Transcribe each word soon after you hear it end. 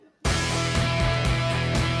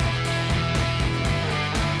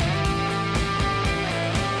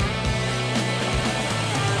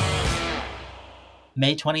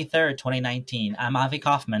May 23rd, 2019. I'm Avi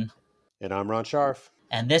Kaufman, And I'm Ron Scharf.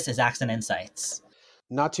 and this is Accent Insights.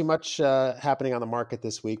 Not too much happening on the market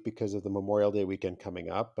this week because of the Memorial Day weekend coming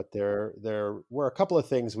up, but there were a couple of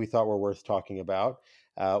things we thought were worth talking about.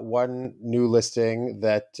 One new listing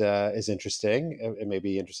that is interesting, it may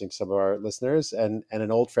be interesting to some of our listeners, and an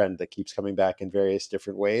old friend that keeps coming back in various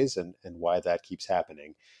different ways and why that keeps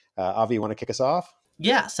happening. Avi, you want to kick us off?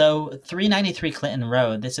 Yeah, so 393 Clinton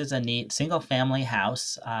Road. This is a neat single-family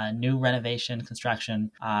house, new renovation construction.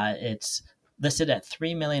 It's listed at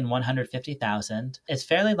 $3,150,000. It's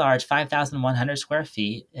fairly large, 5,100 square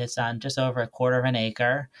feet. It's on just over a quarter of an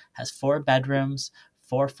acre. Has 4 bedrooms,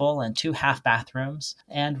 4 full and 2 half bathrooms,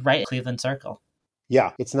 and right at Cleveland Circle.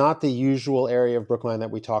 Yeah, it's not the usual area of Brookline that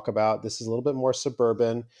we talk about. This is a little bit more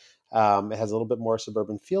suburban. It has a little bit more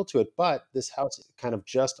suburban feel to it, but this house is kind of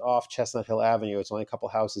just off Chestnut Hill Avenue. It's only a couple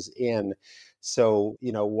houses in. So,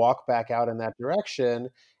 walk back out in that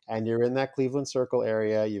direction and you're in that Cleveland Circle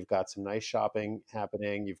area. You've got some nice shopping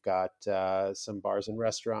happening. You've got some bars and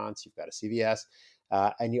restaurants. You've got a CVS.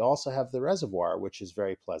 And you also have the reservoir, which is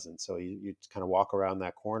very pleasant. So you kind of walk around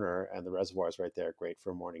that corner and the reservoir is right there. Great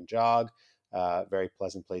for a morning jog. Very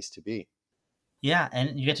pleasant place to be. Yeah,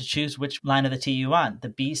 and you get to choose which line of the T you want. The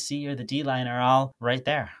B, C, or the D line are all right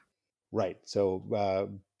there. Right. So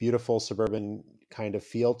beautiful suburban kind of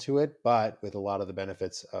feel to it, but with a lot of the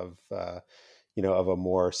benefits of of a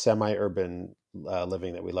more semi-urban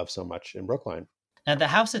living that we love so much in Brookline. Now, the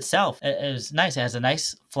house itself is nice. It has a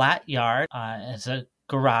nice flat yard. It's a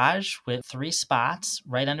garage with 3 spots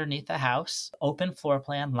right underneath the house. Open floor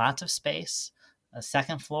plan, lots of space. A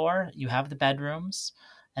second floor, you have the bedrooms.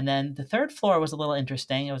 And then the third floor was a little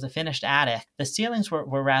interesting. It was a finished attic. The ceilings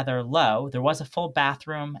were rather low. There was a full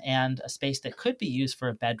bathroom and a space that could be used for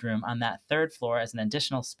a bedroom on that third floor as an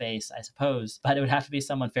additional space, I suppose. But it would have to be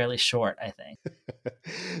someone fairly short, I think.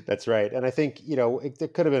 That's right. And I think, there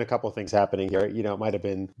could have been a couple of things happening here. It might have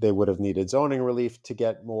been they would have needed zoning relief to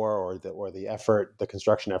get more, or the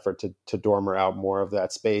construction effort to dormer out more of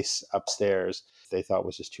that space upstairs they thought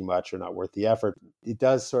was just too much or not worth the effort. It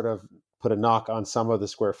does sort of put a knock on some of the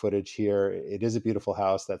square footage here. It is a beautiful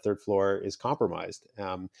house. That third floor is compromised.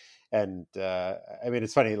 I mean,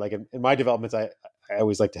 it's funny, like in my developments, I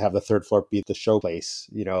always like to have the third floor be the showplace.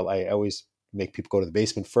 I always make people go to the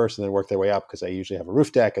basement first and then work their way up because I usually have a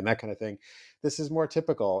roof deck and that kind of thing. This is more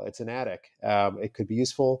typical. It's an attic. It could be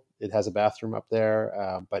useful. It has a bathroom up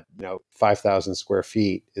there, but 5,000 square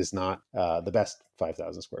feet is not the best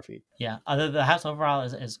 5,000 square feet. Yeah, although the house overall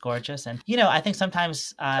is gorgeous. And, I think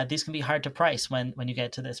sometimes these can be hard to price when you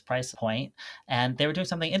get to this price point. And they were doing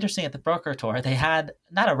something interesting at the broker tour. They had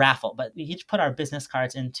not a raffle, but we each put our business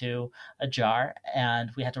cards into a jar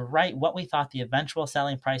and we had to write what we thought the eventual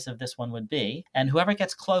selling price of this one would be. And whoever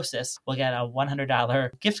gets closest will get a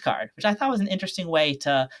 $100 gift card, which I thought was an interesting way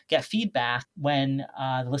to get feedback when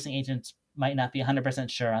the listing agents might not be 100%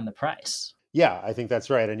 sure on the price. Yeah, I think that's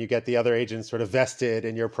right. And you get the other agents sort of vested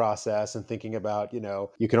in your process and thinking about,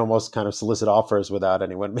 you can almost kind of solicit offers without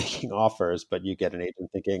anyone making offers, but you get an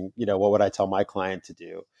agent thinking, what would I tell my client to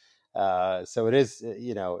do? So it is,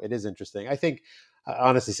 it is interesting. I think,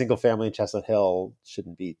 honestly, single family in Chestnut Hill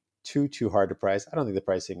shouldn't be too hard to price. I don't think the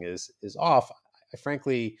pricing is off.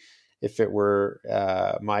 Frankly, if it were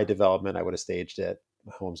my development, I would have staged it.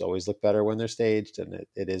 Homes always look better when they're staged, and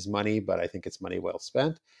it is money, but I think it's money well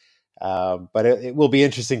spent. But it will be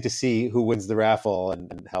interesting to see who wins the raffle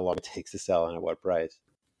and how long it takes to sell and at what price.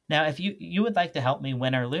 Now, if you would like to help me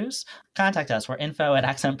win or lose, contact us. We're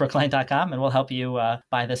info@accentbrookline.com and we'll help you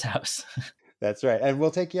buy this house. That's right. And we'll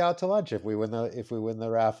take you out to lunch if we win the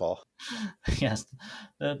raffle. Yes.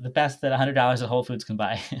 The best that $100 at Whole Foods can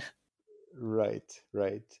buy. Right.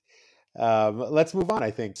 Let's move on,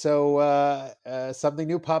 I think. So something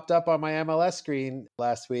new popped up on my MLS screen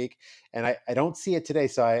last week, and I don't see it today.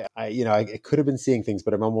 So I could have been seeing things,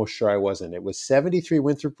 but I'm almost sure I wasn't. It was 73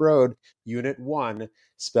 Winthrop Road, Unit 1,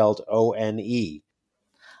 spelled O-N-E.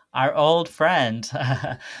 Our old friend.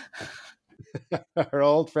 Our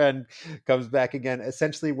old friend comes back again,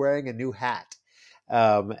 essentially wearing a new hat.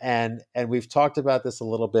 And we've talked about this a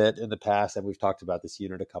little bit in the past, and we've talked about this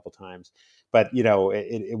unit a couple times. But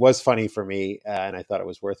it was funny for me, and I thought it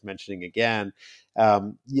was worth mentioning again.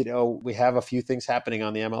 We have a few things happening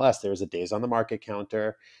on the MLS. There's a days on the market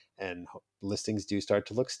counter, and listings do start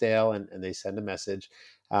to look stale, and they send a message.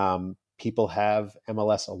 People have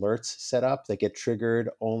MLS alerts set up that get triggered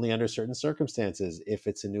only under certain circumstances, if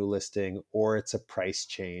it's a new listing or it's a price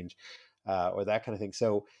change, or that kind of thing.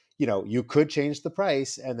 So you could change the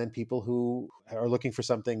price, and then people who are looking for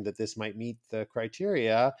something that this might meet the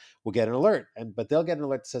criteria will get an alert, but they'll get an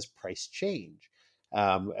alert that says price change.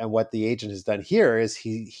 And what the agent has done here is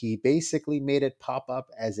he basically made it pop up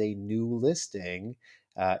as a new listing,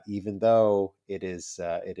 even though it is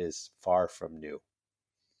far from new.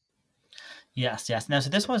 Yes, yes. Now, so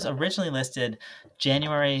this was originally listed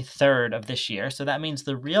January 3rd of this year. So that means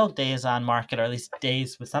the real days on market, or at least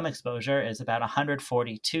days with some exposure, is about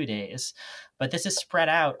 142 days. But this is spread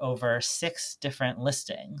out over 6 different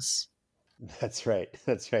listings. That's right.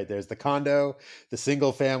 That's right. There's the condo, the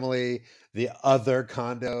single family, the other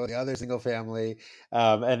condo, the other single family,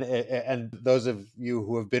 and those of you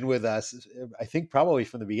who have been with us, I think probably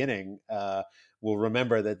from the beginning, will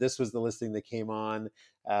remember that this was the listing that came on.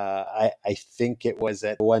 I think it was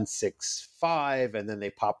at 165, and then they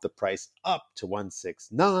popped the price up to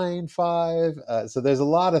 1,695. So there's a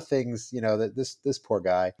lot of things, that this poor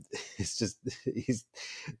guy is just he's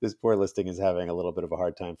this poor listing is having a little bit of a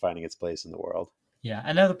hard time finding its place in the world. Yeah,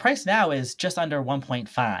 I know the price now is just under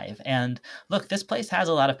 1.5. And look, this place has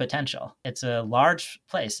a lot of potential. It's a large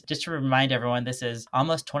place. Just to remind everyone, this is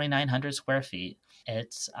almost 2,900 square feet.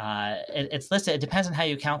 It's listed. It depends on how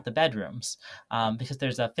you count the bedrooms, because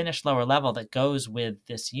there's a finished lower level that goes with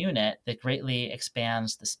this unit that greatly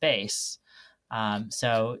expands the space.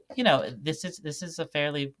 So this is a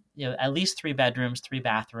fairly at least 3 bedrooms, 3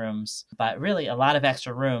 bathrooms, but really a lot of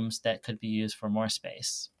extra rooms that could be used for more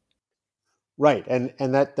space. Right.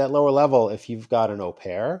 And that lower level, if you've got an au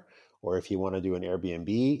pair, or if you want to do an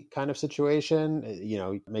Airbnb kind of situation,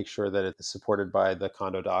 make sure that it's supported by the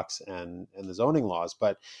condo docs and the zoning laws.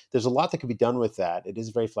 But there's a lot that could be done with that. It is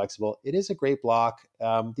very flexible. It is a great block.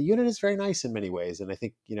 The unit is very nice in many ways. And I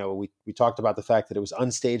think, we talked about the fact that it was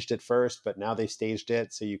unstaged at first, but now they've staged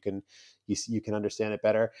it so you can understand it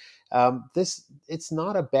better. It's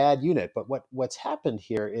not a bad unit, but what's happened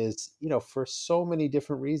here is, for so many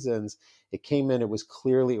different reasons, it came in, it was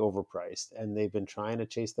clearly overpriced, and they've been trying to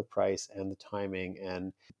chase the price and the timing,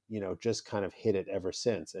 and just kind of hit it ever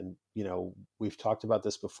since. And we've talked about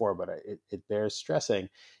this before, but it bears stressing.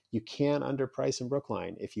 You can't underprice in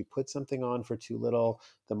Brookline. If you put something on for too little,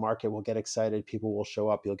 the market will get excited, people will show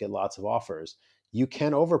up, you'll get lots of offers. You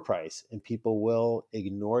can overprice, and people will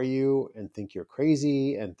ignore you and think you're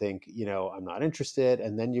crazy and think, I'm not interested.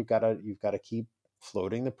 And then you've got to keep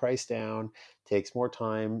floating the price down. Takes more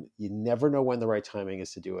time. You never know when the right timing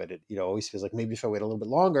is to do it. It always feels like maybe if I wait a little bit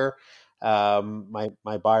longer,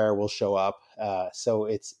 my buyer will show up. So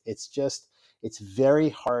it's very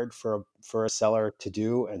hard for a seller to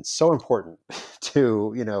do, and so important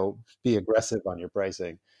to be aggressive on your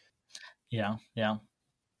pricing. Yeah, yeah.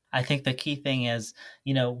 I think the key thing is,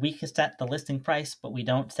 we can set the listing price, but we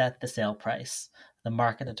don't set the sale price. The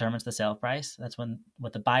market determines the sale price. That's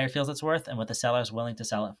what the buyer feels it's worth and what the seller is willing to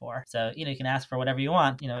sell it for. So, you can ask for whatever you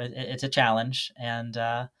want. It's a challenge. And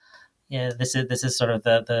this is sort of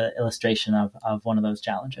the illustration of one of those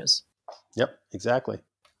challenges. Yep, exactly.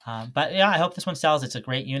 But yeah, I hope this one sells. It's a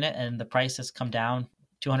great unit, and the price has come down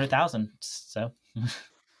 200,000. So.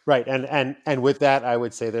 Right. And with that, I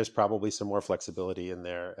would say there's probably some more flexibility in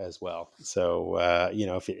there as well. So,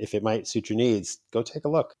 if it might suit your needs, go take a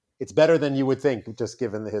look. It's better than you would think, just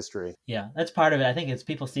given the history. Yeah, that's part of it. I think it's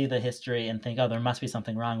people see the history and think, oh, there must be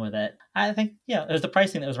something wrong with it. I think, it was the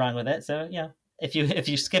pricing that was wrong with it. So, if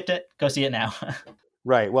you skipped it, go see it now.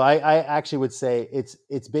 Right. Well, I actually would say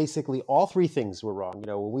it's basically all 3 things were wrong.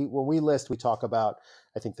 When we list, we talk about,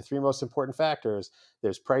 I think, the 3 most important factors.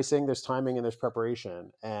 There's pricing, there's timing, and there's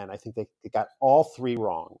preparation. And I think they got all 3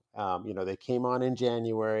 wrong. They came on in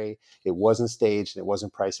January, it wasn't staged, and it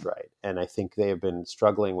wasn't priced right. And I think they have been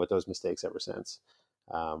struggling with those mistakes ever since.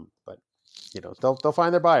 But they'll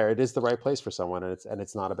find their buyer. It is the right place for someone, and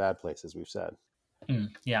it's not a bad place, as we've said.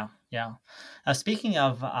 Yeah. Speaking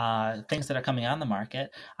of things that are coming on the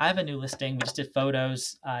market, I have a new listing. We just did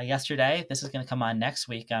photos yesterday. This is going to come on next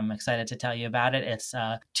week. I'm excited to tell you about it. It's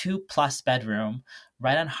a 2+ bedroom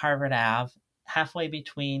right on Harvard Ave, halfway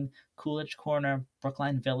between Coolidge Corner,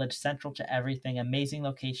 Brookline Village, central to everything. Amazing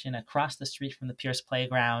location across the street from the Pierce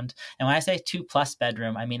Playground. And when I say 2+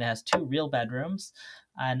 bedroom, I mean it has 2 real bedrooms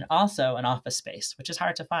and also an office space, which is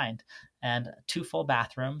hard to find, and 2 full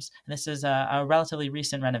bathrooms. And this is a relatively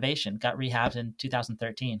recent renovation, got rehabbed in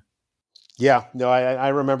 2013. Yeah, no, I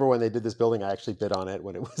remember when they did this building. I actually bid on it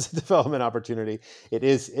when it was a development opportunity.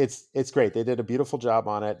 It's great. They did a beautiful job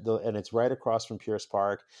on it, and it's right across from Pierce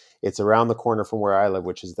Park. It's around the corner from where I live,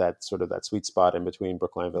 which is that sweet spot in between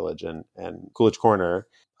Brookline Village and Coolidge Corner.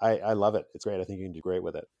 I love it. It's great. I think you can do great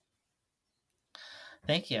with it.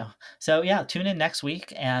 Thank you. So yeah, tune in next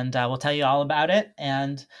week and we'll tell you all about it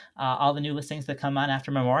and all the new listings that come on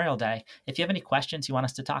after Memorial Day. If you have any questions you want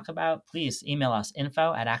us to talk about, please email us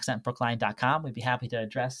info@accentbrookline.com. We'd be happy to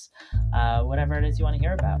address whatever it is you want to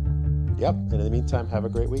hear about. Yep. And in the meantime, have a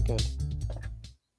great weekend.